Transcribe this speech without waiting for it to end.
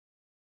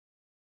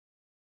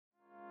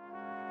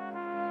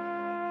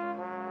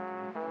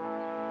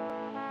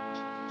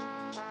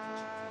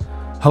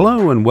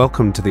Hello and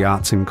welcome to the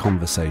Arts in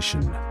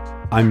Conversation.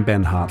 I'm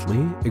Ben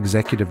Hartley,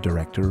 Executive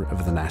Director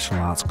of the National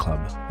Arts Club,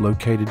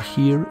 located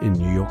here in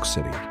New York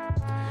City.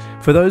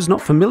 For those not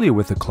familiar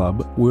with the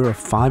club, we're a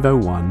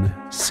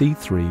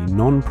 501c3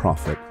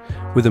 non-profit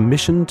with a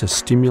mission to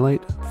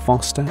stimulate,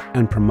 foster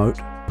and promote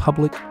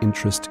public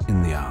interest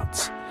in the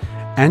arts.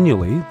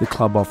 Annually, the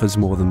club offers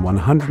more than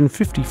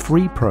 150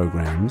 free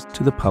programs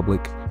to the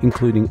public,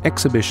 including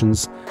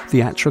exhibitions,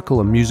 theatrical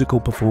and musical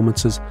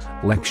performances,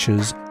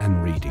 lectures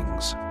and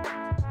readings.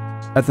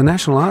 At the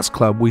National Arts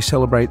Club, we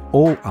celebrate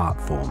all art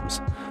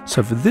forms.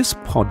 So for this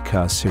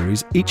podcast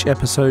series, each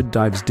episode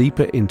dives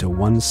deeper into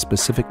one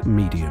specific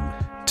medium.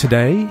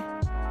 Today,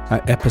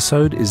 our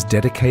episode is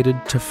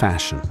dedicated to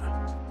fashion.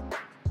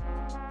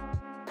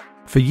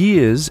 For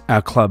years,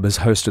 our club has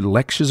hosted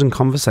lectures and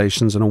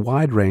conversations on a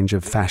wide range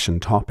of fashion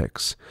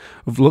topics.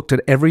 We've looked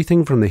at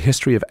everything from the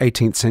history of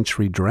 18th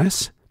century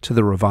dress to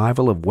the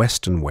revival of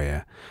Western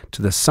wear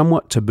to the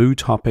somewhat taboo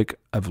topic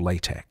of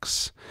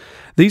latex.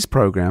 These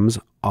programs,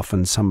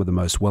 often some of the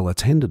most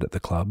well-attended at the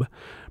club,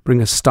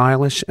 bring a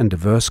stylish and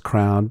diverse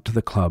crowd to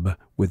the club,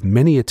 with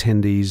many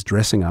attendees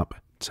dressing up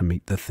to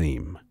meet the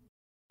theme.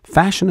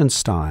 Fashion and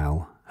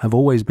style have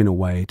always been a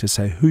way to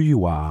say who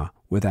you are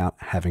without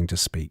having to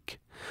speak.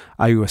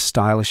 Are you a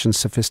stylish and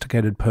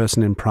sophisticated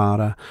person in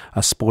Prada,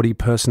 a sporty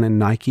person in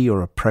Nike,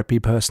 or a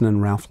preppy person in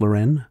Ralph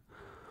Lauren?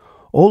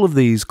 All of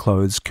these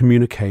clothes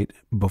communicate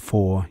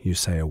before you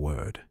say a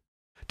word.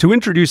 To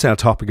introduce our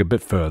topic a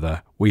bit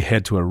further, we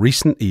head to a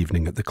recent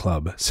evening at the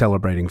club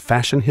celebrating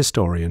fashion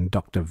historian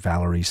Dr.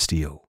 Valerie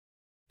Steele.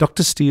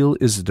 Dr. Steele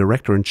is the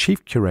Director and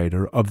Chief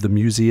Curator of the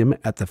museum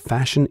at the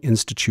Fashion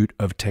Institute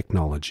of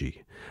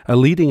Technology. A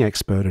leading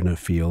expert in her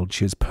field,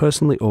 she has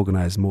personally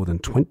organized more than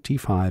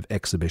 25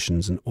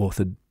 exhibitions and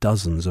authored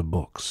dozens of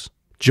books.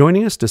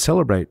 Joining us to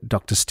celebrate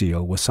Dr.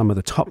 Steele were some of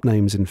the top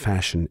names in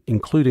fashion,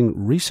 including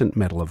recent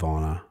Medal of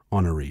Honor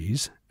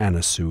honorees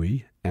Anna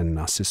Sui and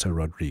Narciso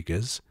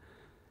Rodriguez,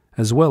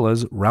 as well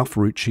as Ralph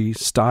Rucci,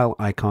 style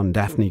icon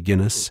Daphne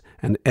Guinness,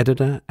 and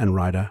editor and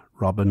writer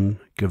Robin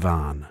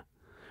Givhan.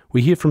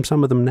 We hear from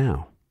some of them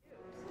now.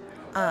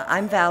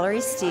 I'm Valerie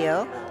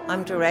Steele.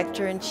 I'm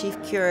Director and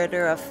Chief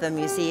Curator of the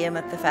museum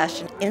at the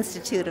Fashion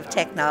Institute of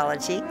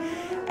Technology,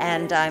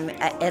 and I'm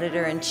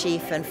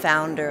Editor-in-Chief and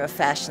founder of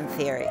Fashion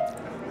Theory.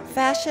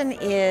 Fashion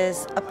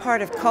is a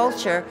part of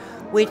culture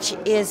which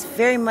is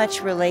very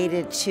much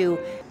related to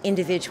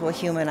individual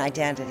human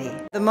identity.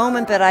 The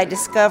moment that I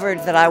discovered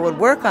that I would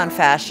work on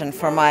fashion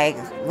for my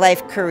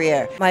life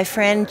career, my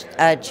friend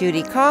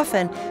Judy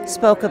Coffin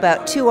spoke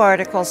about two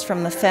articles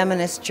from the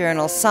feminist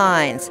journal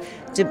Signs,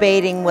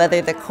 debating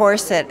whether the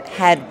corset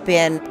had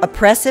been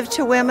oppressive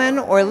to women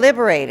or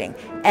liberating.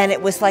 And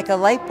it was like a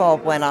light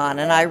bulb went on,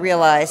 and I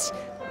realized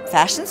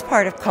fashion's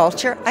part of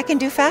culture. I can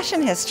do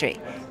fashion history.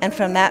 And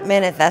from that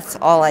minute, that's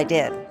all I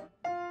did.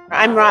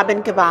 I'm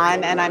Robin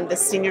Givhan, and I'm the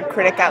senior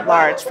critic at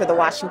large for the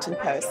Washington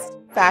Post.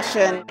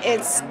 Fashion,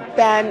 it's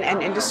been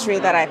an industry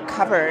that I've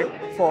covered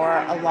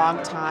for a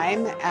long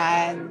time,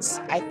 and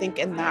I think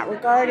in that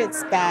regard,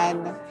 it's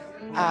been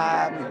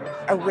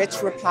a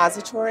rich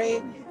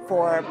repository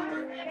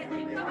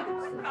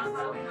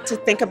to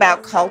think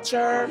about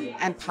culture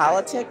and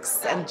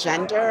politics and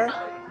gender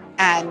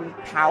and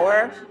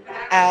power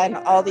and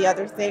all the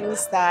other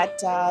things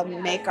that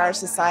make our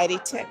society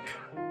tick.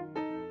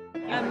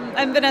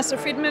 I'm Vanessa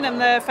Friedman. I'm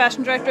the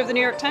fashion director of the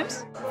New York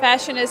Times.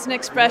 Fashion is an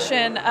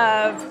expression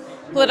of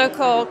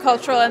political,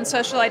 cultural, and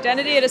social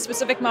identity at a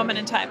specific moment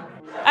in time.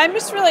 I'm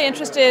just really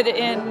interested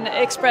in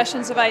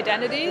expressions of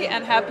identity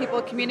and how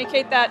people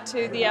communicate that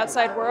to the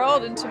outside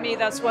world, and to me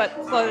that's what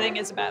clothing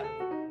is about.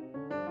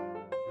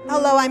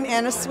 Hello, I'm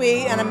Anna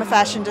Sui, and I'm a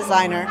fashion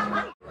designer.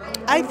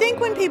 I think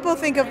when people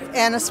think of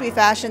Anna Sui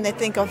fashion, they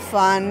think of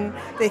fun,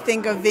 they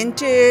think of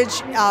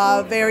vintage,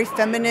 very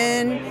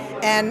feminine,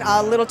 and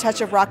a little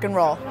touch of rock and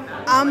roll.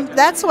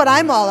 That's what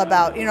I'm all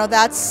about.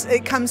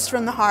 It comes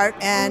from the heart,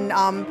 and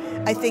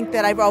I think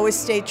that I've always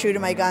stayed true to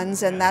my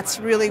guns, and that's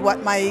really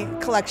what my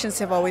collections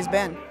have always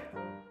been.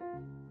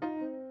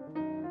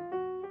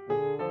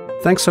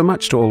 Thanks so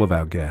much to all of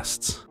our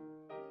guests.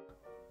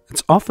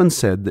 It's often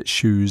said that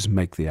shoes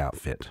make the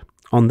outfit.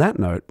 On that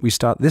note, we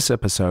start this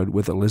episode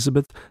with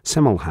Elizabeth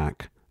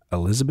Semmelhack.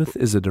 Elizabeth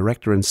is the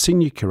director and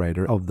senior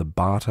curator of the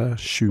Bata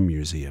Shoe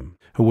Museum.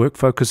 Her work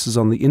focuses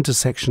on the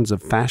intersections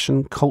of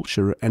fashion,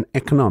 culture, and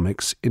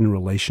economics in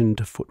relation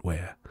to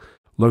footwear.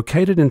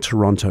 Located in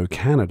Toronto,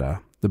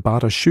 Canada, the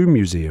Bata Shoe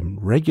Museum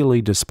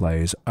regularly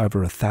displays over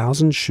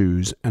 1,000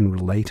 shoes and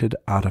related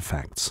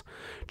artifacts,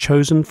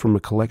 chosen from a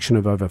collection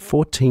of over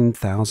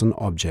 14,000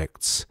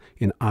 objects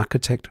in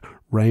architect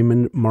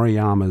Raymond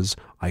Moriyama's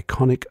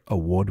iconic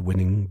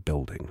award-winning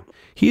building.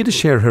 Here to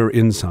share her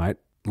insight,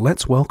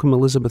 let's welcome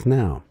Elizabeth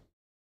now.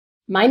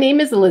 My name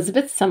is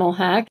Elizabeth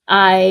Semmelhack.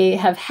 I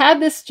have had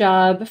this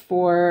job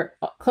for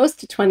close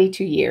to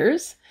 22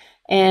 years.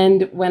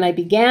 And when I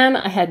began,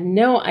 I had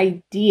no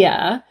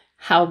idea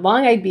how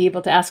long I'd be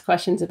able to ask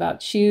questions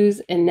about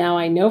shoes. And now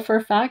I know for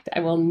a fact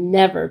I will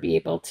never be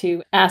able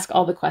to ask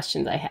all the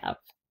questions I have.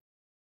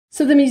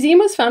 So the museum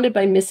was founded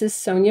by Mrs.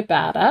 Sonia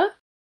Bata.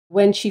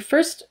 When she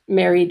first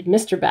married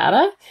Mr.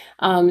 Bata,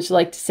 she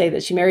liked to say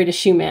that she married a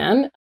shoe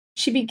man.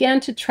 She began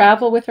to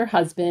travel with her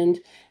husband,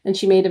 and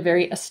she made a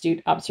very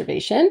astute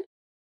observation.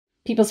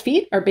 People's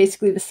feet are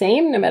basically the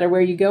same no matter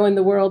where you go in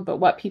the world, but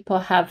what people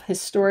have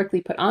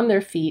historically put on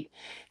their feet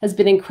has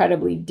been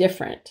incredibly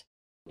different.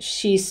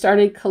 She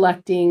started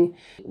collecting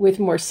with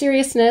more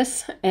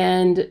seriousness,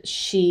 and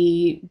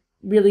she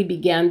really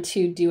began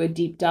to do a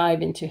deep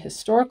dive into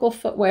historical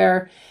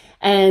footwear.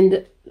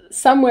 And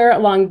somewhere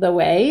along the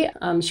way,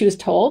 she was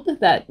told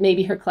that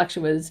maybe her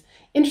collection was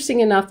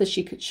interesting enough that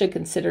she should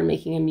consider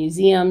making a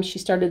museum. She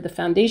started the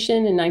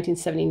foundation in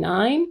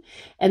 1979,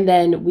 and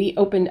then we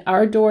opened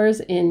our doors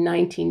in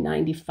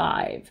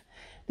 1995.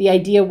 The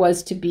idea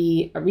was to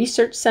be a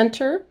research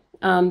center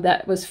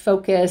that was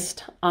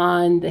focused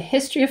on the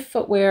history of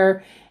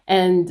footwear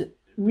and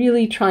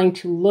really trying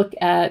to look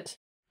at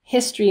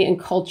history and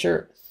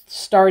culture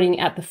starting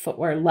at the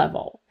footwear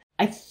level.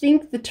 I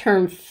think the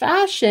term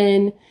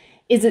fashion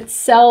is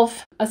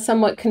itself a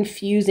somewhat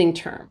confusing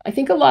term. I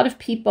think a lot of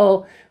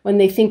people, when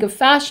they think of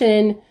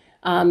fashion,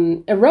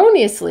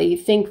 erroneously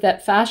think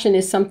that fashion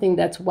is something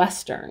that's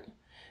Western.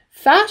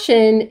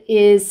 Fashion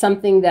is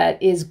something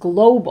that is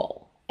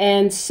global.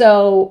 And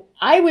so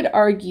I would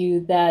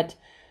argue that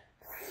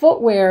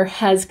footwear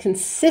has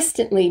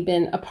consistently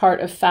been a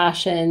part of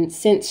fashion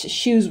since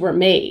shoes were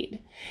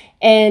made.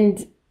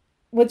 And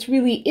what's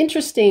really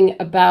interesting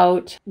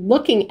about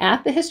looking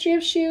at the history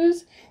of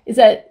shoes is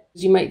that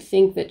you might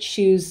think that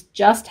shoes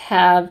just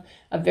have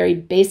a very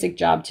basic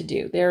job to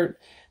do. They're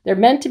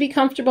meant to be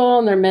comfortable,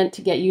 and they're meant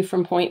to get you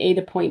from point A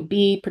to point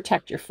B,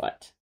 protect your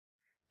foot.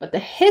 But the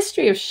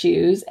history of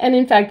shoes, and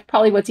in fact,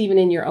 probably what's even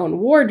in your own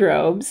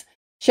wardrobes,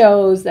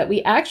 shows that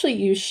we actually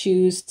use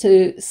shoes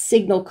to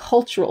signal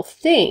cultural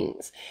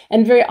things.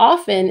 And very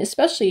often,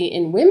 especially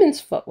in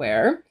women's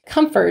footwear,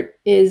 comfort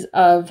is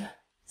of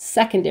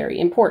secondary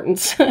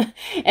importance.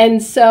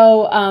 And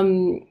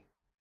so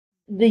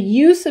the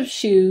use of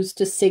shoes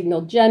to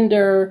signal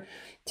gender,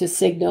 to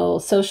signal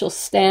social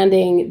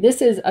standing,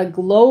 this is a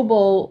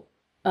global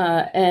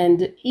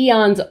and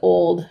eons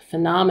old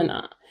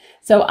phenomena.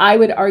 So I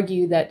would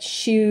argue that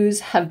shoes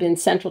have been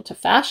central to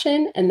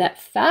fashion, and that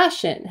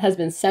fashion has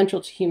been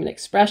central to human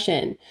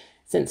expression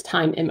since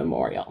time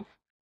immemorial.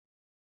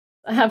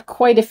 I have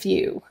quite a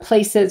few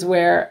places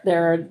where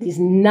there are these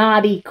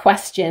knotty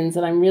questions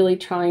that I'm really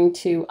trying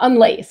to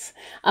unlace.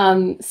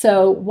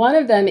 So one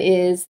of them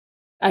is,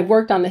 I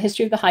worked on the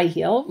history of the high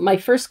heel. My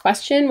first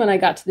question when I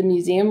got to the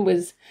museum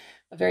was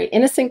a very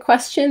innocent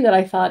question that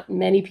I thought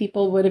many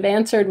people would have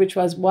answered, which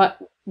was,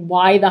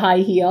 why the high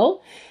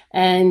heel?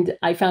 And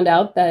I found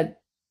out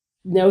that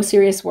no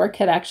serious work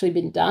had actually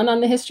been done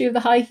on the history of the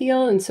high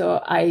heel. And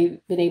so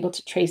I've been able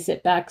to trace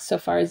it back so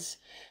far as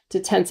to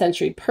 10th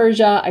century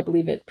Persia. I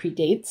believe it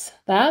predates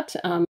that.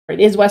 It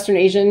is Western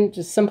Asian,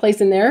 just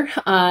someplace in there.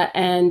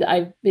 And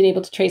I've been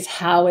able to trace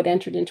how it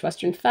entered into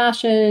Western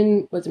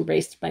fashion, was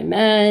embraced by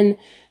men,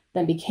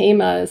 then became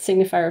a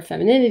signifier of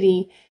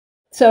femininity.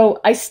 So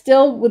I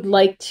still would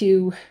like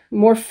to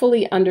more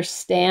fully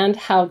understand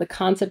how the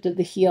concept of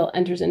the heel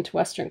enters into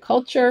Western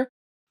culture.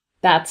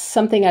 That's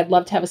something I'd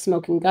love to have a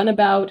smoking gun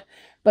about.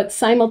 But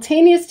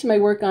simultaneous to my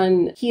work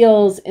on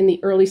heels in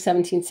the early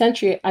 17th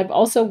century, I've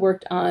also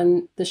worked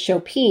on the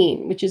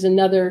chopine, which is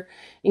another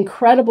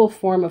incredible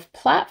form of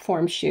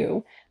platform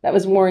shoe that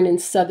was worn in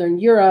Southern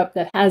Europe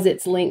that has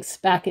its links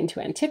back into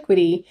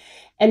antiquity.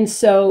 And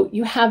so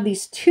you have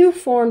these two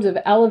forms of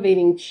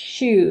elevating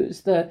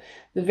shoes, the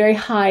very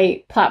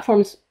high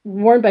platforms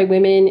worn by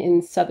women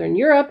in Southern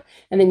Europe,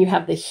 and then you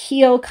have the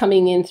heel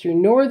coming in through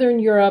Northern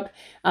Europe,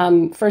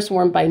 first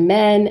worn by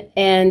men.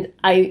 And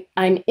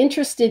I'm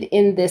interested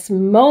in this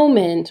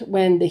moment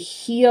when the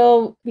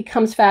heel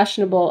becomes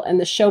fashionable and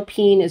the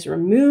chopine is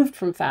removed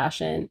from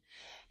fashion.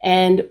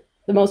 And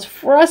the most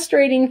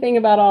frustrating thing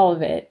about all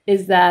of it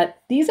is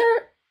that these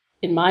are,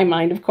 in my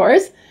mind, of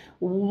course,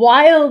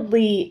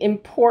 wildly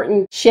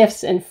important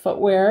shifts in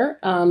footwear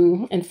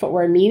and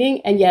footwear meaning,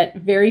 and yet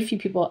very few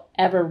people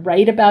ever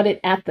write about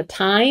it at the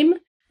time.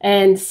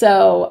 And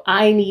so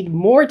I need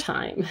more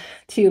time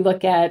to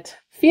look at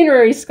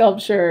funerary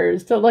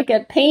sculptures, to look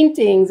at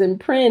paintings and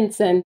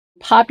prints and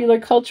popular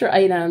culture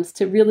items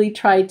to really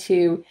try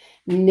to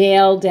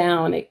nail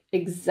down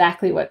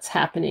exactly what's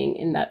happening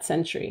in that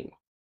century.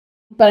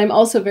 But I'm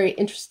also very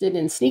interested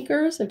in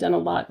sneakers. I've done a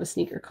lot with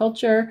sneaker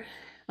culture.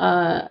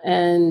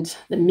 And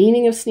the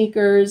meaning of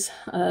sneakers.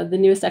 The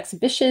newest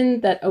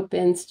exhibition that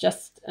opens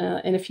just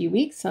in a few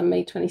weeks on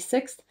May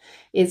 26th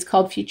is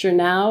called Future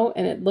Now,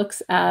 and it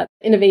looks at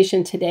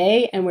innovation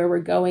today and where we're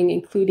going,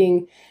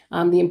 including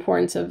the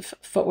importance of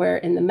footwear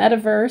in the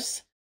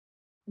metaverse.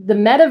 The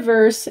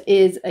metaverse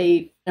is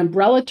an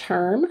umbrella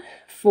term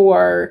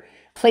for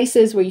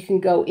places where you can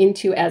go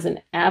into as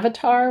an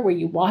avatar, where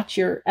you watch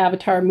your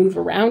avatar move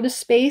around a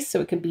space.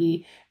 So it could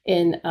be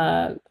in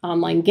an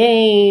online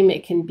game,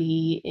 it can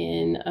be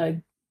in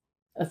a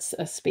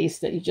a space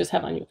that you just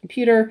have on your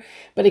computer,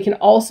 but it can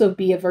also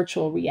be a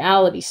virtual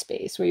reality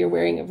space where you're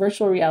wearing a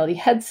virtual reality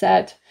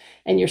headset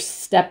and you're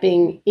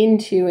stepping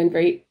into and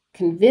very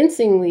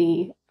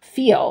convincingly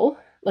feel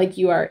like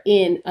you are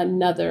in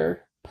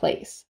another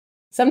place.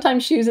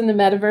 Sometimes shoes in the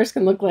metaverse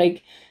can look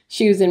like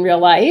shoes in real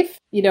life.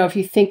 You know, if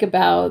you think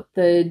about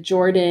the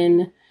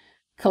Jordan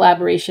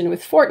collaboration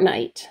with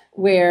Fortnite,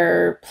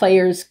 where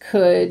players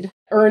could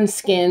earn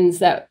skins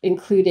that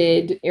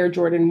included Air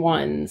Jordan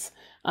 1s.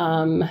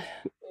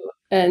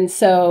 And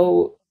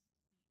so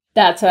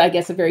that's, I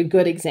guess, a very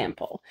good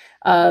example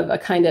of a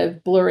kind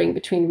of blurring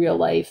between real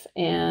life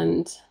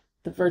and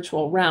the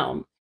virtual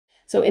realm.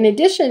 So in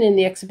addition, in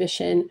the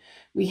exhibition,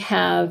 we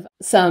have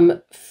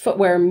some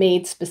footwear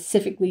made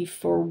specifically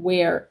for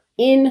wear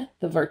in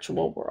the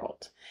virtual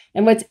world.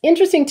 And what's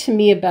interesting to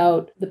me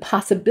about the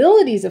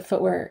possibilities of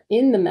footwear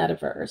in the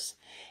metaverse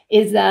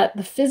is that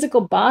the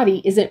physical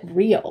body isn't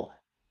real.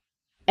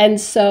 And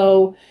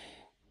so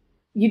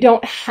you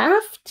don't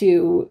have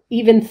to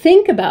even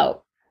think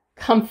about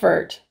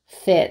comfort,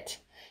 fit.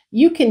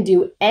 You can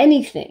do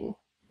anything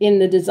in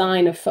the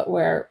design of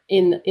footwear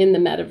in the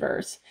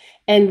metaverse.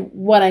 And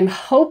what I'm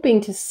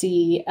hoping to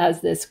see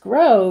as this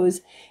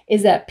grows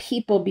is that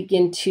people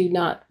begin to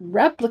not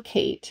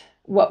replicate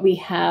what we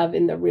have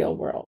in the real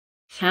world,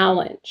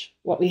 challenge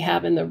what we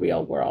have in the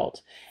real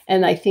world.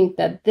 And I think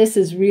that this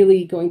is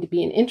really going to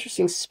be an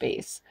interesting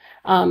space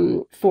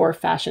for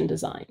fashion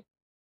design.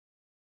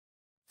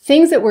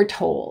 Things that we're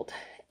told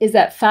is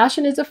that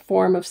fashion is a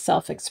form of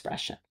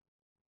self-expression.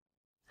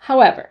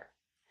 However,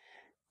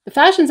 the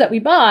fashions that we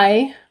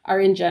buy are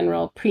in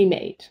general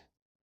pre-made.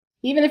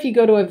 Even if you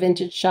go to a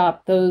vintage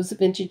shop, those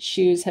vintage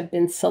shoes have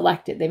been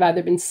selected. They've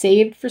either been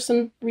saved for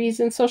some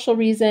reason, social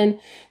reason,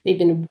 they've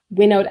been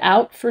winnowed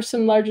out for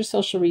some larger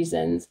social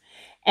reasons.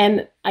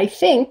 And I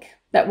think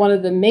that one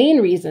of the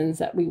main reasons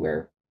that we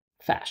wear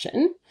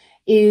fashion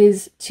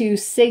is to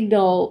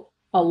signal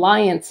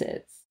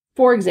alliances.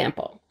 For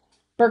example,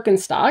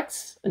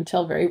 Birkenstocks,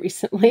 until very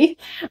recently,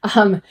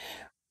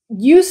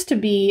 used to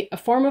be a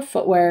form of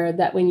footwear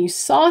that when you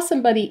saw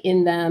somebody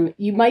in them,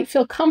 you might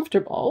feel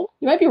comfortable.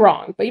 You might be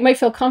wrong, but you might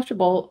feel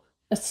comfortable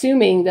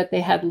assuming that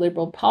they had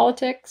liberal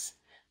politics.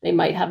 They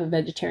might have a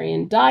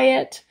vegetarian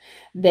diet.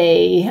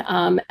 They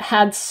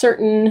had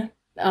certain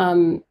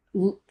leanings,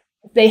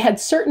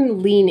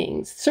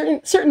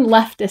 certain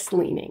leftist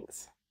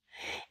leanings,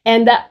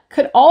 and that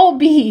could all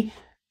be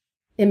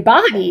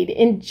embodied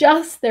in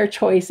just their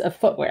choice of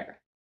footwear.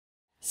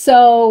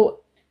 So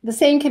the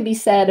same can be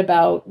said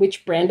about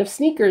which brand of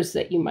sneakers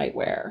that you might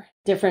wear.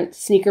 Different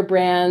sneaker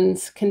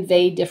brands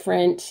convey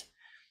different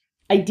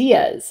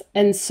ideas.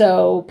 And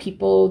so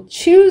people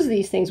choose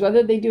these things,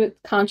 whether they do it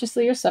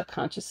consciously or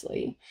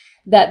subconsciously,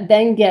 that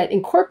then get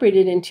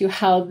incorporated into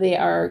how they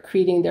are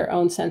creating their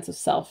own sense of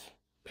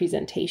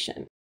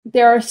self-presentation.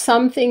 There are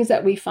some things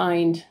that we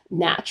find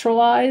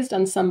naturalized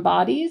on some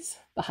bodies.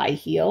 The high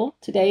heel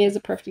today is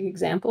a perfect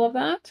example of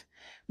that.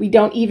 We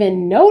don't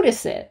even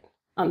notice it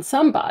on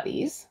some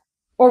bodies,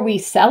 or we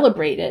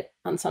celebrate it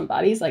on some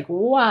bodies, like,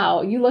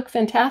 wow, you look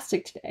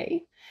fantastic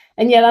today.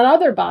 And yet on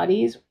other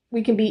bodies,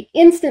 we can be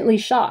instantly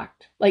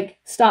shocked, like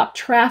stop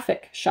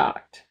traffic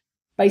shocked,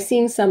 by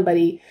seeing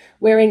somebody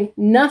wearing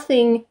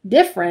nothing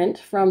different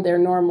from their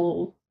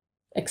normal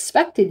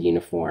expected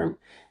uniform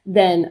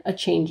than a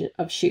change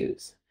of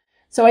shoes.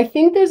 So I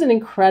think there's an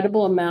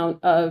incredible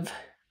amount of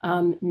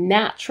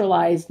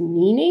naturalized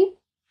meaning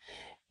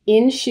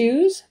in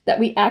shoes that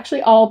we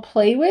actually all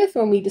play with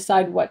when we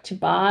decide what to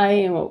buy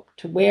and what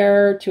to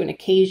wear to an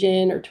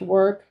occasion or to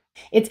work.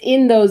 It's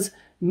in those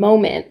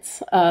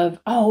moments of,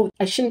 oh,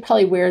 I shouldn't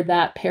probably wear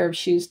that pair of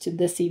shoes to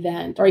this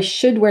event, or I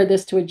should wear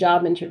this to a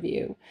job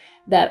interview,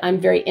 that I'm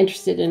very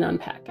interested in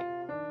unpacking.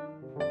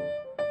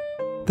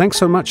 Thanks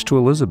so much to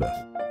Elizabeth.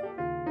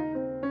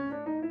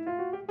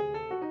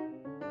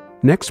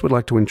 Next, we'd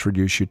like to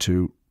introduce you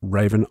to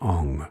Raven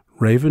Ong.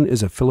 Raven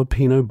is a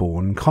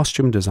Filipino-born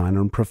costume designer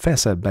and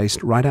professor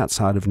based right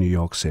outside of New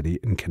York City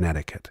in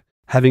Connecticut.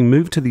 Having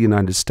moved to the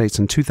United States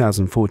in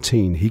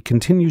 2014, he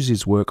continues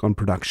his work on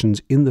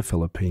productions in the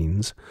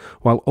Philippines,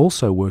 while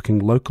also working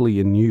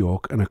locally in New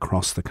York and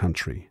across the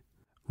country.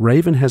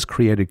 Raven has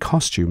created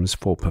costumes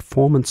for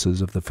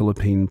performances of the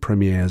Philippine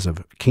premieres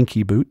of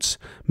Kinky Boots,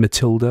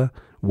 Matilda,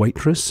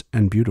 Waitress,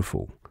 and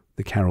Beautiful,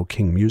 the Carole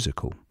King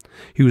musical.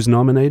 He was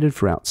nominated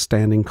for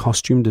Outstanding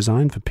Costume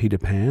Design for Peter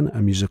Pan,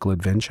 A Musical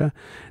Adventure,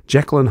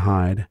 Jekyll and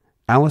Hyde,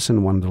 Alice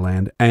in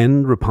Wonderland,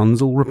 and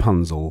Rapunzel,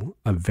 Rapunzel,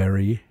 A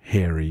Very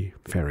Hairy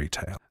Fairy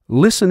Tale.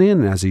 Listen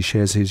in as he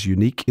shares his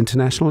unique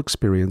international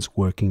experience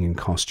working in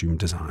costume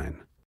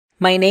design.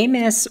 My name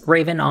is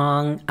Raven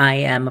Ong. I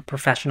am a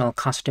professional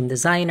costume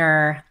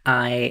designer.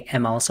 I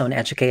am also an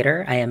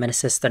educator. I am an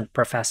assistant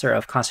professor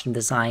of costume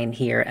design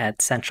here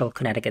at Central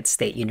Connecticut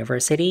State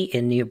University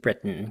in New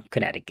Britain,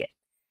 Connecticut.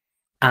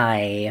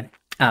 I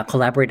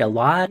collaborate a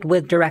lot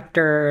with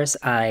directors.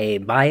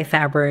 I buy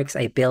fabrics.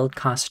 I build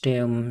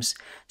costumes.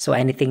 So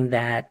anything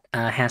that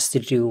has to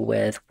do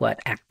with what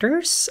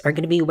actors are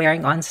going to be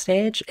wearing on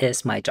stage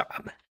is my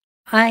job.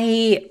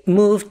 I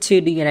moved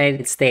to the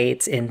United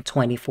States in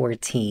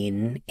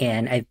 2014,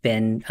 and I've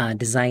been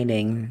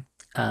designing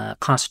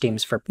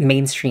costumes for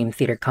mainstream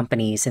theater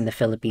companies in the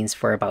Philippines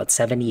for about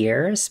 7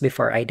 years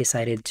before I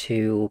decided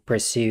to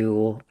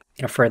pursue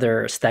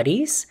further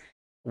studies.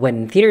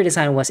 When theater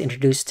design was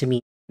introduced to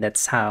me,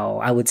 that's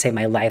how I would say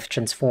my life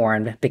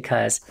transformed,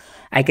 because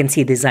I can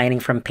see designing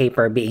from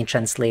paper being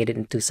translated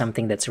into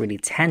something that's really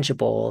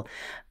tangible.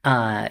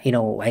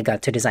 I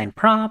got to design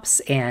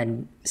props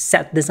and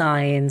set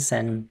designs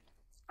and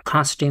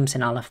costumes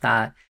and all of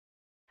that.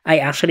 I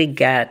actually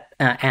get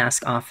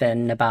asked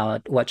often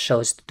about what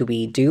shows do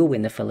we do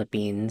in the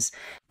Philippines,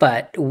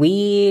 but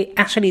we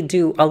actually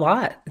do a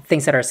lot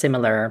things that are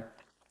similar.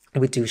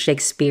 We do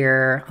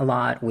Shakespeare a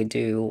lot. We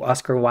do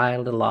Oscar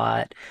Wilde a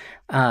lot.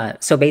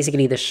 So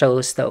basically, the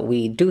shows that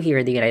we do here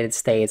in the United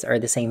States are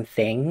the same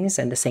things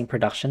and the same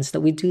productions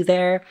that we do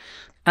there.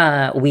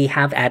 We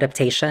have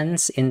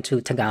adaptations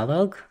into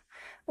Tagalog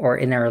or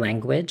in our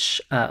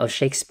language of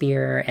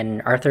Shakespeare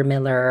and Arthur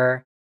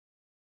Miller.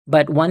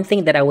 But one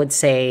thing that I would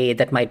say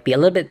that might be a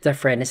little bit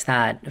different is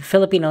that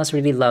Filipinos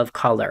really love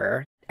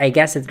color. I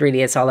guess it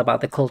really is all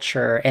about the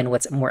culture and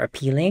what's more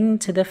appealing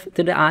to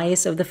the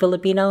eyes of the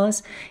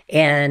Filipinos.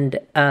 And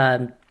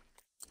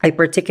I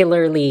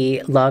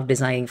particularly love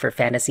designing for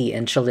fantasy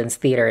and children's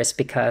theaters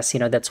because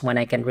that's when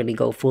I can really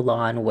go full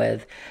on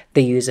with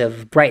the use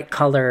of bright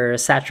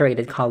colors,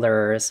 saturated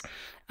colors,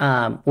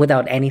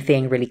 without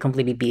anything really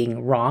completely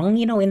being wrong.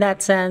 In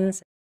that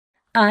sense.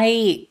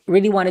 I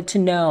really wanted to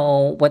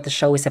know what the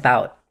show is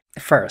about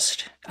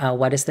first.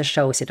 What is the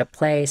show? Is it a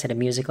play? Is it a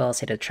musical?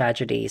 Is it a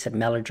tragedy? Is it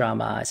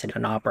melodrama? Is it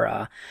an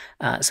opera?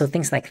 So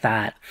things like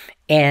that.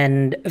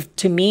 And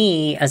to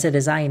me, as a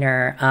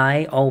designer,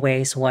 I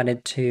always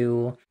wanted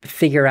to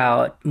figure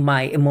out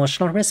my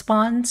emotional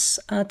response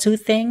to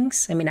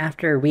things. I mean,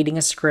 after reading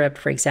a script,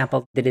 for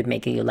example, did it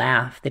make you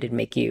laugh? Did it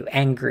make you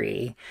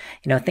angry?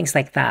 Things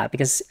like that.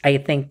 Because I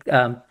think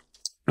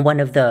one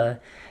of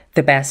the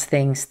best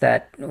things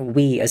that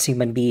we as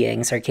human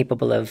beings are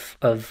capable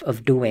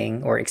of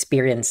doing or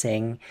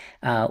experiencing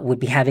would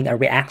be having a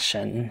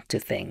reaction to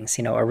things,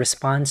 a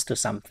response to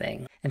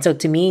something. And so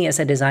to me as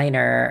a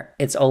designer,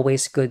 it's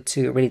always good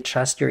to really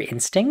trust your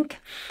instinct.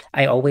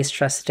 I always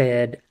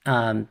trusted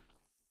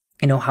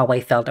how I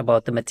felt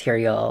about the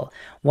material.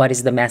 What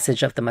is the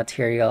message of the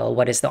material?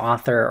 What is the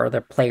author or the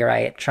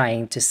playwright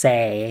trying to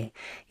say,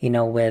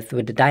 with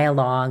the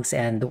dialogues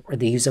and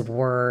the use of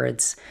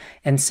words.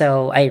 And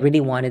so I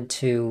really wanted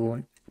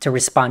to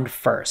respond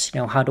first.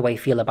 How do I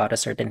feel about a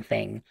certain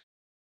thing?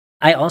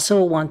 I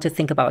also want to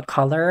think about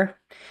color.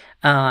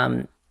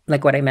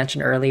 Like what I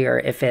mentioned earlier,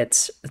 if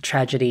it's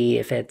tragedy,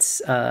 if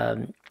it's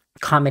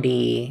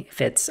comedy,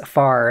 if it's a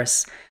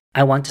farce,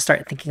 I want to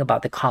start thinking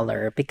about the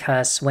color,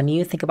 because when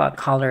you think about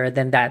color,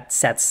 then that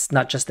sets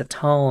not just the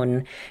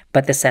tone,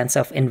 but the sense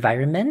of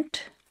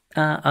environment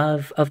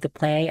of the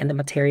play and the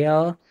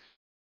material.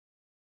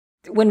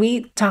 When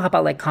we talk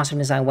about like costume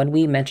design, when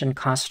we mention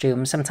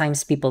costume,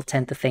 sometimes people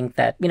tend to think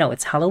that,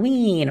 it's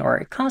Halloween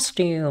or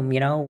costume,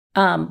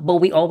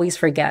 but we always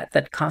forget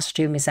that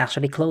costume is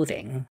actually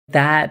clothing.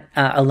 That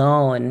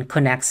alone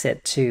connects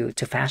it to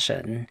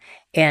fashion.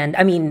 And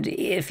I mean,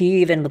 if you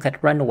even look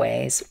at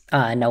runways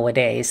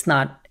nowadays,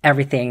 not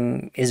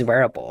everything is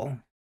wearable.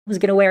 Who's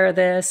going to wear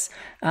this?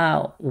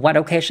 What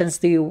occasions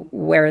do you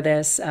wear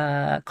this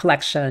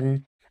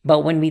collection?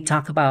 But when we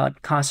talk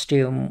about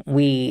costume,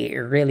 we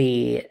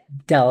really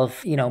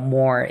delve,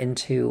 more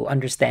into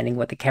understanding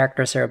what the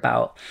characters are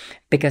about,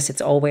 because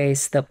it's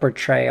always the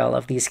portrayal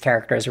of these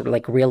characters,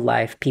 like real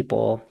life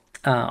people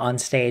on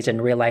stage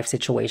and real life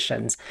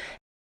situations.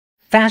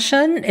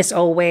 Fashion is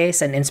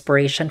always an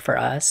inspiration for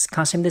us,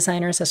 costume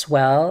designers as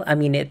well. I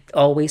mean, it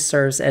always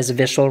serves as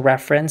visual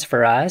reference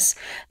for us.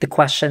 The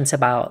questions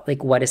about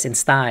like what is in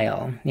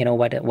style,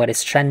 what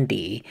is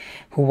trendy,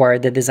 who are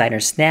the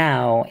designers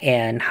now,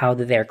 and how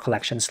do their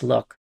collections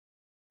look.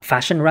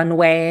 Fashion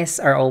runways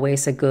are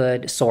always a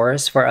good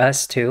source for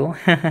us too.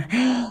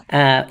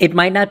 It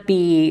might not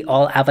be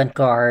all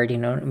avant-garde,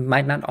 it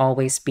might not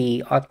always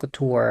be haute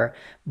couture,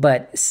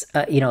 but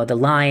the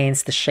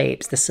lines, the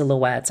shapes, the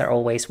silhouettes are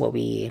always what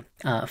we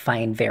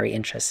find very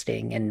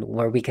interesting and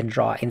where we can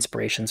draw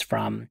inspirations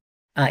from.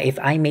 If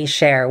I may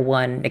share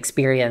one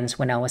experience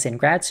when I was in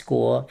grad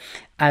school,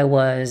 I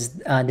was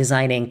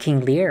designing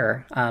King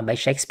Lear by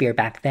Shakespeare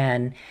back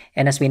then.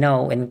 And as we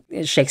know, in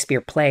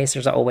Shakespeare plays,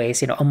 there's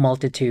always, a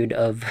multitude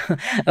of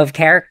of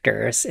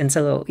characters. And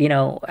so,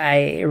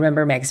 I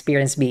remember my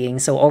experience being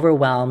so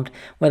overwhelmed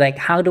with like,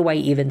 how do I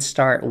even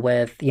start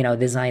with,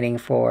 designing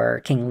for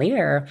King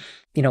Lear?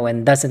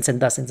 And dozens and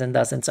dozens and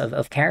dozens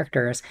of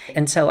characters.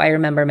 And so I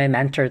remember my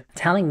mentor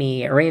telling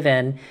me,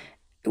 Raven,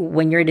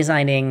 when you're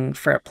designing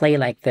for a play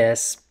like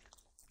this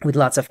with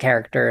lots of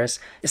characters,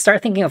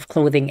 start thinking of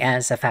clothing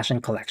as a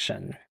fashion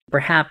collection.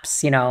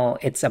 Perhaps,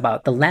 it's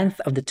about the length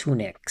of the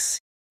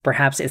tunics.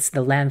 Perhaps it's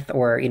the length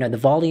or, the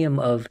volume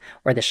of,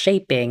 or the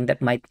shaping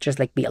that might just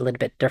like be a little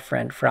bit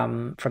different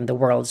from the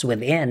worlds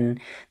within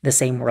the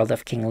same world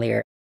of King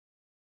Lear.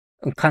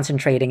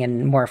 concentrating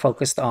and more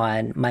focused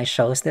on my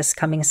shows this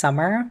coming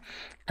summer.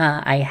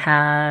 I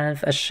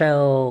have a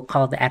show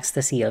called The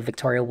Ecstasy of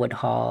Victoria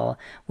Woodhull,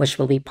 which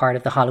will be part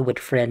of the Hollywood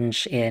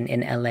Fringe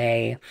in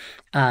LA.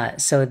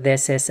 So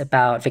this is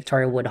about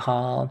Victoria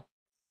Woodhull,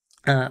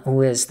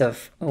 who is the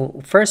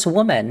first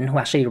woman who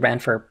actually ran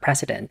for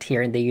president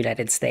here in the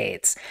United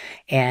States.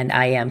 And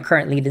I am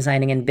currently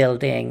designing and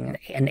building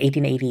an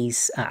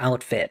 1880s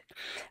outfit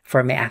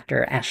for my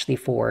actor Ashley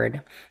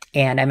Ford.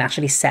 And I'm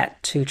actually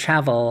set to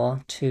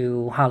travel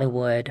to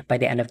Hollywood by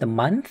the end of the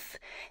month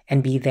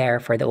and be there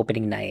for the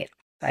opening night.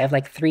 I have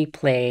like 3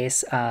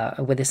 plays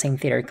with the same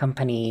theater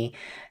company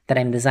that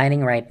I'm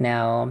designing right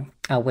now,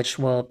 which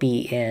will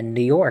be in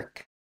New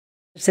York.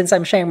 Since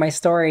I'm sharing my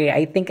story,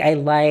 I think I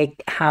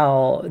like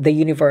how the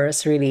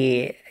universe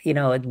really,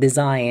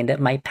 designed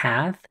my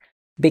path,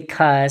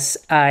 because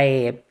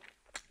I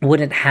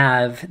wouldn't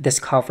have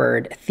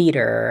discovered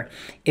theater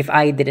if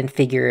I didn't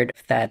figure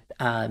that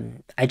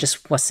I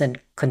just wasn't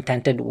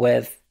contented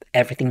with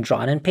everything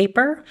drawn on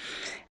paper.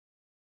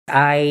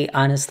 I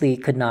honestly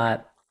could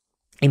not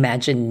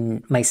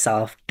imagine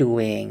myself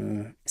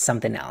doing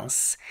something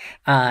else.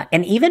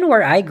 And even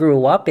where I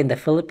grew up in the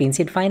Philippines,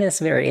 you'd find this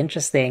very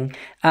interesting.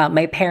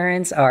 My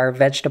parents are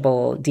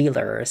vegetable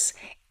dealers.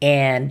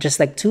 And just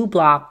like 2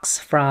 blocks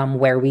from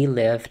where we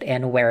lived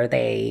and where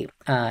they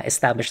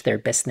established their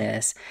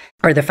business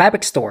are the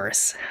fabric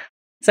stores.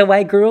 So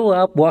I grew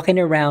up walking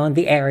around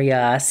the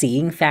area,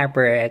 seeing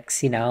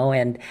fabrics,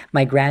 and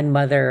my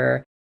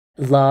grandmother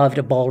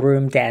loved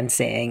ballroom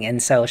dancing.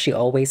 And so she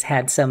always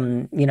had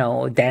some,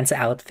 dance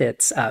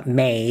outfits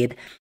made.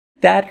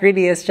 That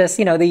really is just,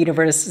 the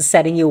universe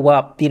setting you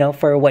up,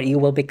 for what you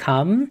will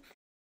become.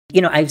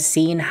 I've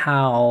seen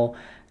how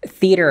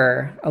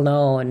theater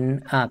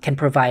alone can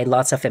provide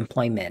lots of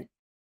employment.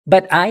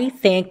 But I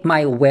think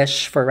my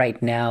wish for right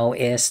now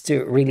is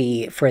to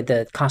really, for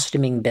the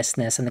costuming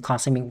business and the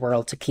costuming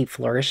world to keep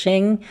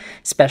flourishing,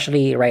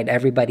 especially, right,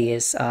 everybody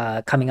is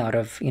coming out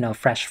of,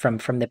 fresh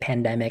from the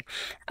pandemic.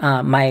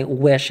 My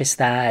wish is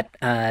that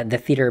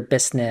the theater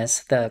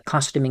business, the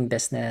costuming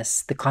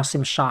business, the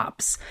costume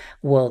shops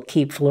will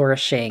keep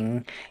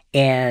flourishing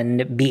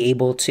and be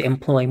able to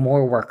employ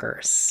more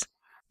workers.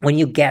 When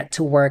you get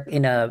to work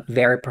in a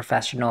very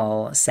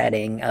professional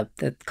setting, of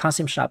the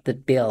costume shop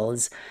that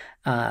builds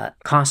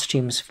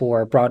costumes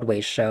for Broadway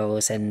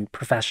shows and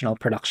professional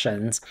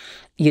productions,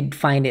 you'd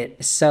find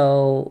it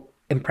so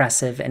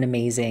impressive and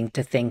amazing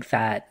to think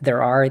that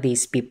there are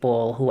these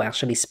people who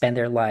actually spend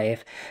their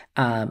life,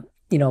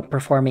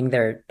 performing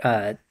their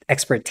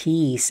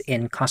expertise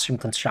in costume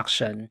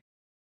construction.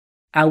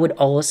 I would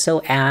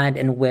also add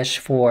and wish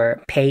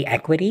for pay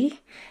equity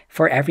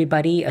for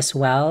everybody as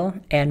well,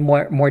 and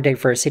more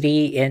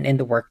diversity in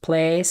the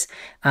workplace.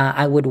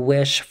 I would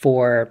wish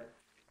for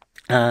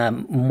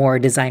more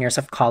designers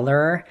of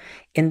color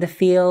in the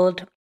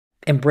field,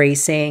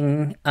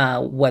 embracing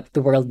what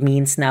the world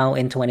means now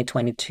in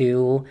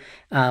 2022,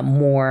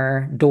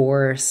 more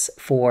doors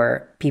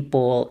for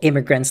people,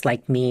 immigrants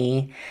like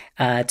me,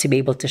 to be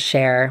able to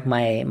share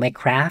my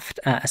craft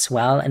as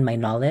well, and my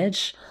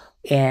knowledge.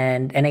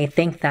 And I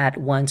think that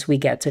once we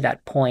get to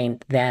that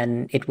point,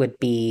 then it would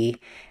be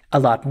a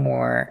lot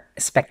more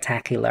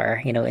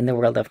spectacular, in the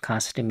world of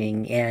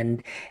costuming.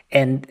 And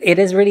it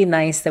is really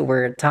nice that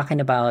we're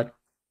talking about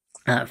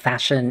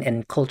fashion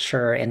and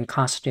culture and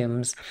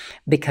costumes,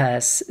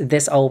 because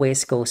this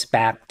always goes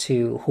back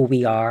to who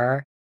we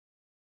are.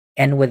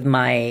 And with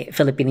my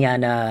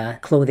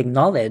Filipiniana clothing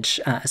knowledge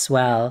as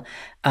well,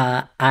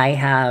 I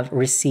have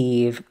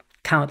received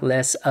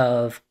countless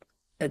of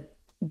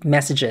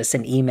messages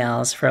and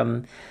emails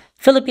from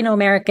Filipino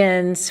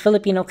Americans,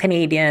 Filipino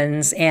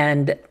Canadians,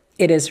 and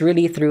it is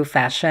really through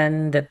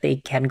fashion that they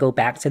can go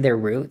back to their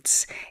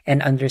roots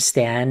and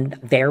understand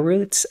their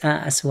roots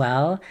as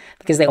well,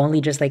 because they only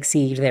just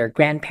see their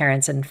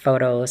grandparents in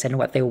photos and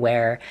what they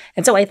wear.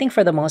 And so I think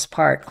for the most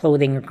part,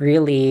 clothing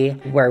really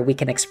where we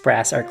can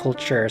express our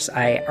cultures,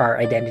 our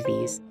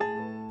identities.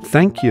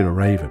 Thank you to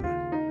Raven.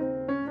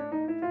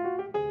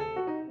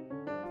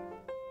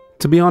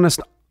 To be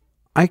honest,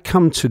 I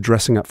come to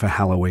dressing up for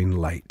Halloween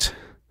late.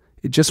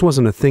 It just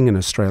wasn't a thing in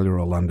Australia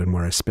or London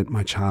where I spent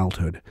my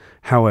childhood.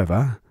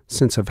 However,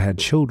 since I've had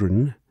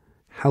children,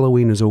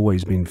 Halloween has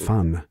always been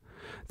fun.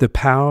 The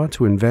power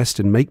to invest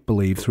in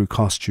make-believe through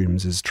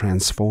costumes is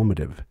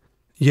transformative.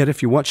 Yet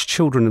if you watch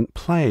children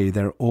play,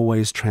 they're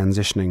always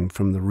transitioning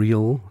from the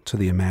real to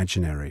the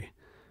imaginary.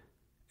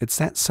 It's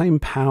that same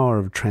power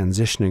of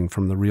transitioning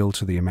from the real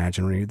to the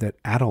imaginary that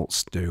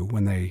adults do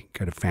when they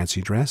go to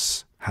fancy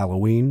dress,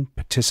 Halloween,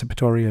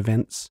 participatory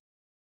events,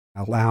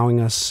 allowing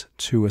us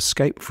to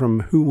escape from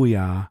who we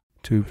are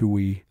to who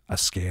we are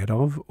scared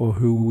of or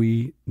who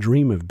we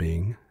dream of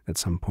being at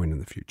some point in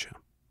the future.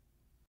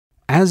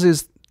 As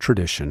is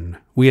tradition,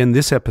 we end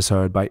this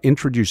episode by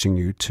introducing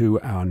you to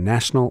our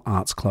National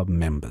Arts Club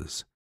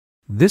members.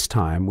 This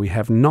time we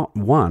have not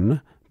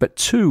one, but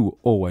 2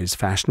 always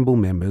fashionable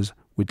members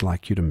we'd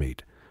like you to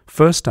meet.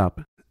 First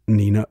up,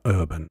 Nina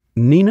Urban.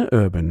 Nina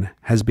Urban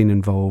has been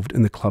involved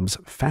in the club's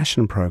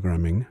fashion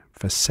programming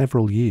for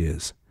several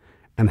years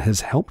and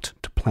has helped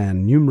to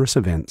plan numerous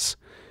events,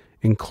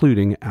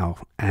 including our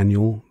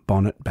annual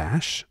Bonnet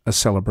Bash, a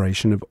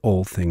celebration of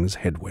all things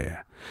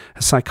headwear.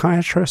 A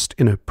psychiatrist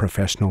in her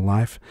professional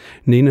life,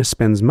 Nina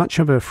spends much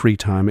of her free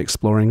time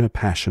exploring her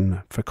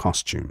passion for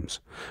costumes,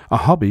 a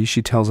hobby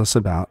she tells us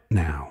about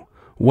now.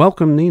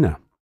 Welcome, Nina.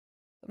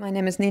 My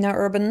name is Nina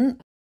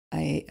Urban.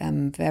 I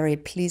am very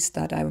pleased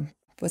that I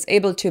was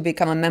able to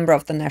become a member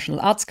of the National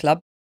Arts Club.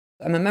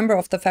 I'm a member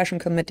of the fashion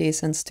committee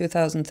since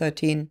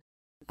 2013.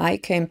 I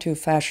came to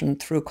fashion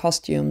through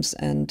costumes,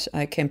 and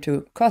I came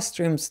to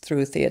costumes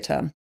through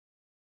theater.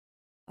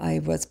 I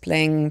was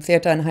playing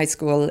theater in high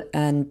school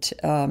and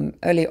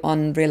early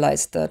on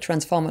realized the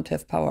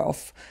transformative power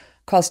of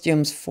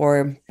costumes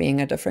for being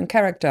a different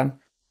character.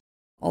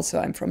 Also,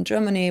 I'm from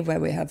Germany, where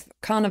we have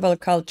carnival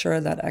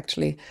culture that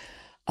actually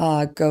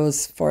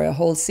goes for a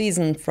whole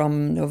season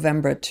from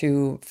November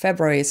to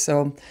February.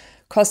 So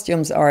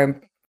costumes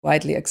are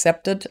widely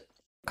accepted.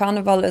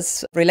 Carnival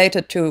is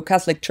related to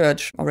Catholic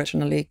Church.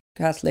 Originally,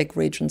 Catholic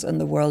regions in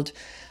the world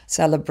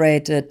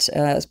celebrated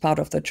as part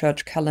of the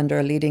church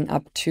calendar leading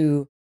up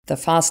to the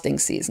fasting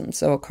season.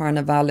 So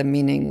Carnivale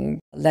meaning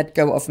let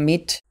go of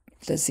meat,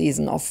 the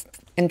season of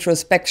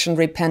introspection,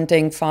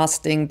 repenting,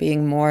 fasting,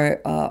 being more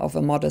of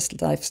a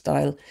modest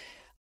lifestyle.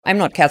 I'm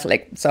not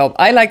Catholic, so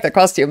I like the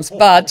costumes,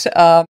 but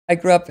I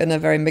grew up in a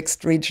very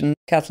mixed region,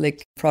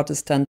 Catholic,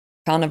 Protestant.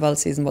 Carnival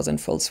season was in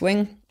full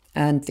swing,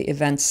 and the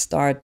events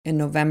start in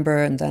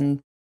November and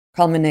then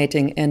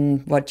culminating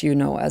in what you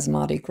know as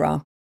Mardi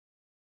Gras.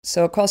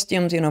 So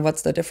costumes,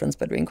 what's the difference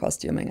between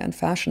costuming and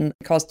fashion?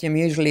 Costume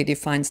usually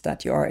defines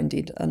that you are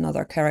indeed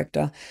another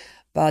character,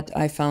 but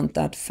I found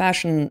that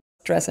fashion,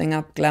 dressing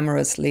up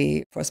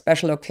glamorously for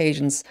special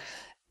occasions,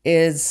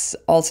 is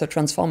also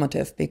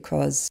transformative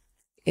because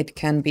it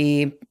can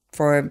be,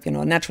 for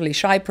a naturally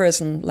shy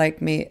person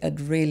like me,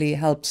 it really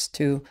helps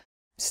to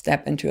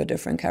step into a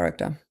different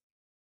character.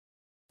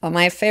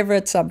 My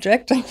favorite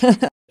subject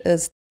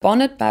is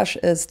Bonnet Bash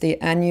is the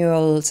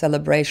annual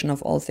celebration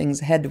of all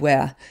things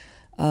headwear,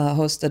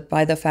 hosted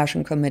by the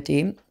Fashion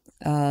Committee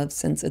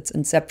since its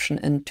inception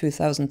in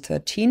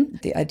 2013.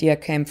 The idea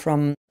came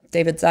from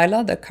David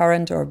Seiler, the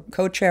current or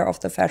co-chair of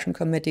the Fashion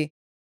Committee.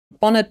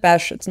 Bonnet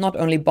Bash, it's not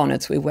only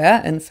bonnets we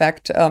wear. In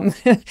fact,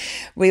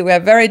 we wear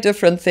very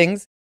different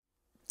things.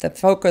 The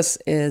focus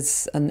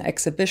is an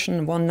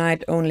exhibition, one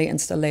night only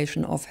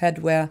installation of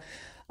headwear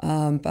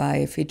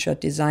by featured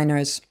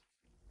designers.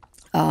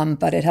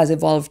 But it has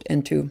evolved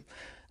into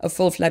a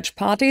full-fledged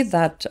party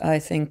that I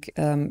think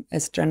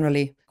is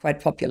generally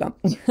quite popular.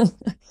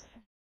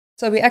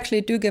 So we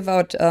actually do give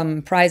out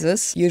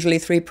prizes, usually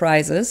 3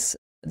 prizes.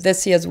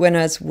 This year's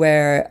winners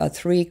were a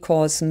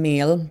 3-course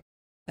meal,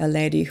 a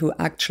lady who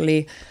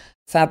actually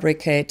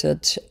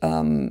fabricated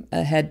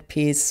a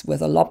headpiece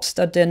with a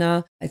lobster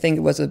dinner. I think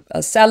it was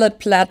a salad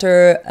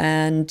platter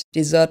and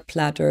dessert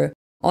platter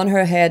on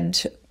her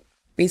head,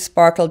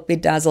 besparkled,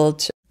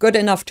 bedazzled, good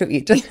enough to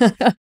eat.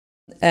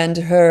 And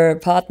her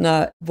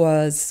partner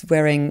was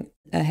wearing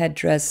a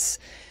headdress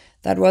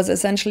that was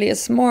essentially a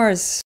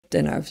s'mores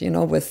dinner,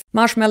 with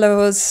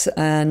marshmallows.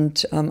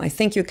 And I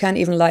think you can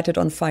even light it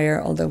on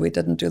fire, although we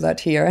didn't do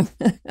that here.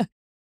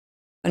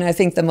 And I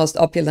think the most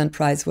opulent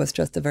prize was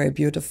just a very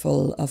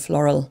beautiful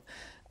floral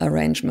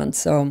arrangement.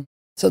 So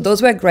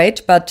those were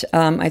great, but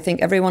I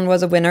think everyone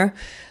was a winner.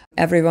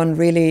 Everyone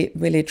really,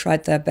 really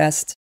tried their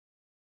best.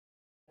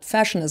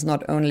 Fashion is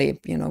not only,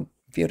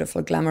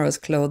 beautiful, glamorous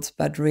clothes,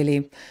 but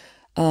really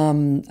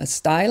a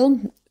style,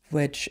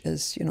 which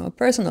is, a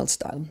personal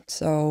style.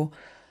 So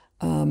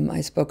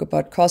I spoke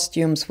about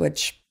costumes,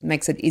 which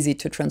makes it easy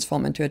to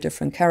transform into a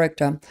different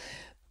character.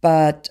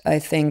 But I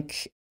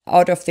think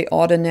out of the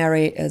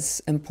ordinary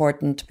is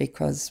important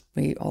because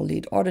we all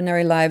lead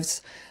ordinary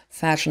lives.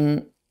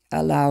 Fashion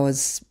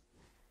allows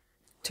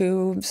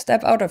to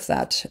step out of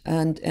that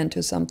and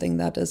into something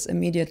that is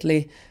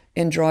immediately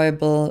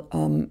enjoyable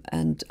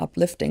and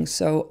uplifting.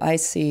 So I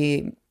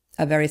see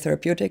a very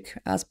therapeutic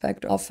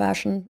aspect of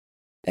fashion.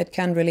 It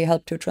can really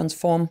help to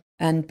transform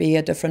and be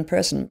a different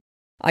person.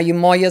 Are you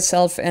more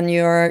yourself in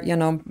your,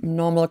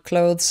 normal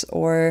clothes,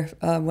 or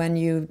when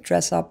you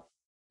dress up?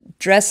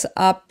 Dress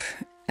up,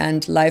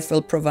 and life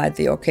will provide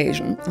the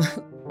occasion.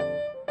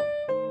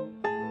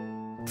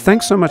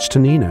 Thanks so much to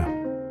Nina.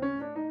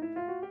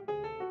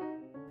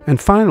 And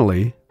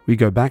finally, we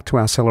go back to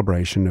our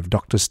celebration of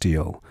Dr.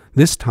 Steele,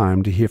 this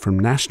time to hear from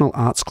National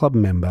Arts Club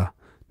member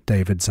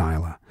David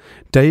Seiler.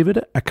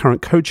 David, a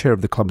current co-chair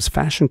of the club's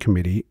fashion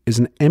committee, is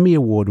an Emmy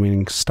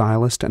Award-winning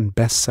stylist and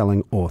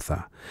best-selling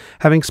author.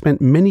 Having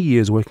spent many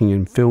years working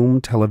in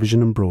film,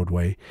 television and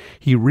Broadway,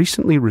 he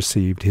recently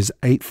received his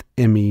 8th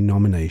Emmy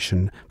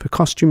nomination for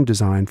costume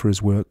design for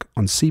his work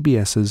on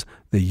CBS's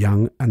The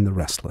Young and the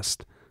Restless.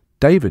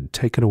 David,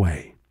 take it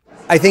away.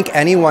 I think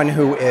anyone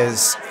who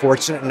is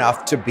fortunate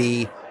enough to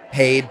be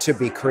paid to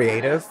be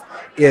creative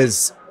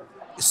is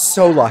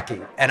so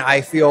lucky. And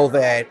I feel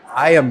that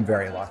I am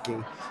very lucky.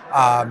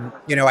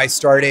 I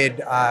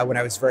started when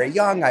I was very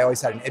young. I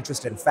always had an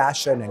interest in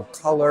fashion and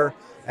color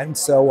and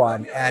so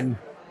on. And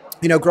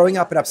growing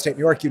up in upstate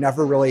New York,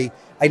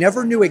 I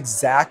never knew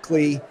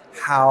exactly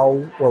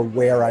how or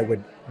where I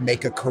would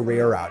make a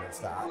career out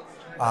of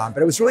that.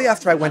 But it was really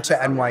after I went to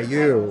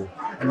NYU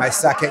in my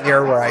second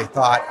year where I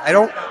thought,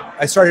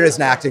 I started as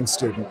an acting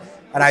student,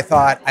 and I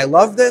thought, I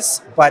love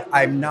this, but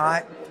I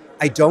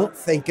don't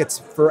think it's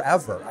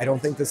forever. I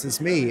don't think this is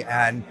me.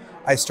 And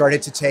I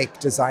started to take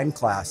design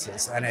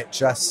classes, and it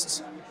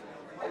just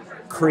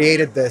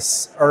created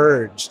this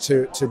urge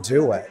to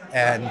do it.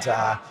 And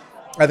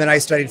then I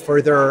studied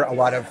further a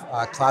lot of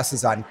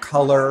classes on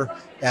color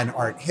and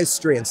art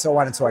history and so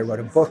on. And so I wrote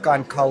a book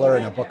on color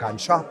and a book on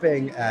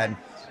shopping. And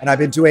I've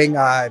been doing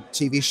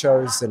TV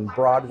shows in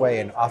Broadway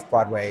and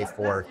off-Broadway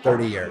for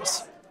 30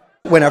 years.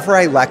 Whenever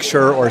I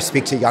lecture or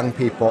speak to young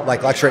people,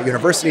 like lecture at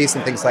universities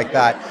and things like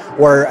that,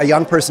 or a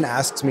young person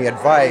asks me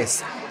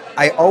advice,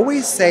 I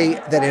always say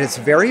that it is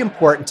very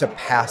important to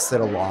pass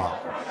it along.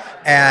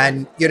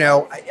 And,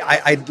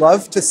 I'd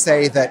love to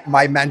say that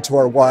my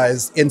mentor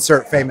was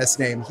insert famous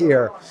name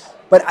here,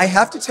 but I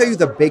have to tell you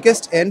the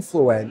biggest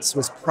influence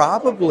was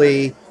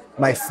probably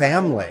my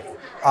family.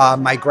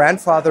 My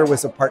grandfather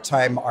was a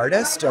part-time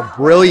artist, a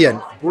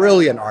brilliant,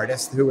 brilliant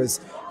artist who was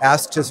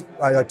asked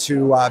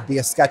to be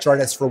a sketch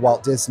artist for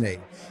Walt Disney,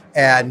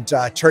 and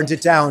turned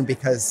it down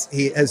because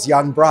his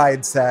young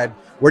bride said,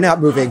 "We're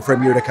not moving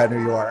from Utica,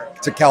 New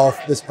York, to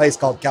this place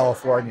called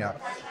California."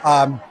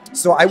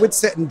 So I would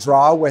sit and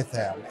draw with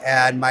him,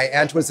 and my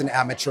aunt was an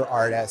amateur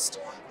artist,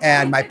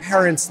 and my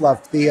parents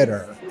loved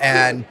theater,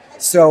 and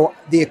so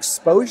the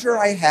exposure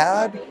I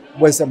had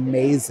was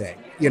amazing.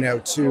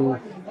 To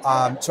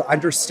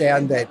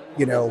understand that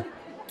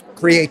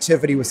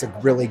creativity was a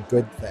really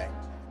good thing.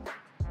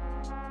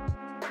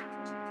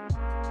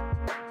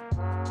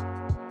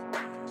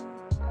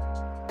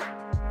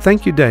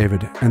 Thank you,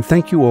 David, and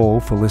thank you all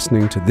for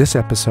listening to this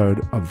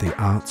episode of The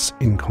Arts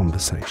in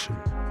Conversation.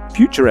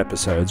 Future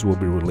episodes will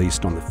be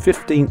released on the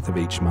 15th of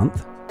each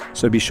month,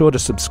 so be sure to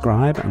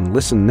subscribe and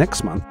listen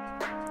next month.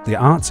 The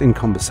Arts in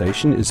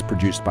Conversation is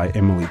produced by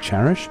Emily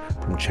Charish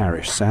from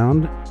Charish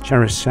Sound.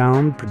 Charish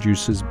Sound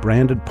produces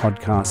branded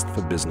podcasts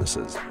for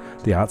businesses.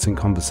 The Arts in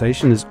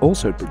Conversation is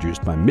also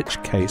produced by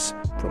Mitch Case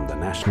from the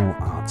National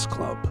Arts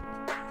Club.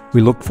 We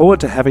look forward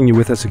to having you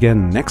with us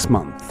again next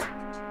month.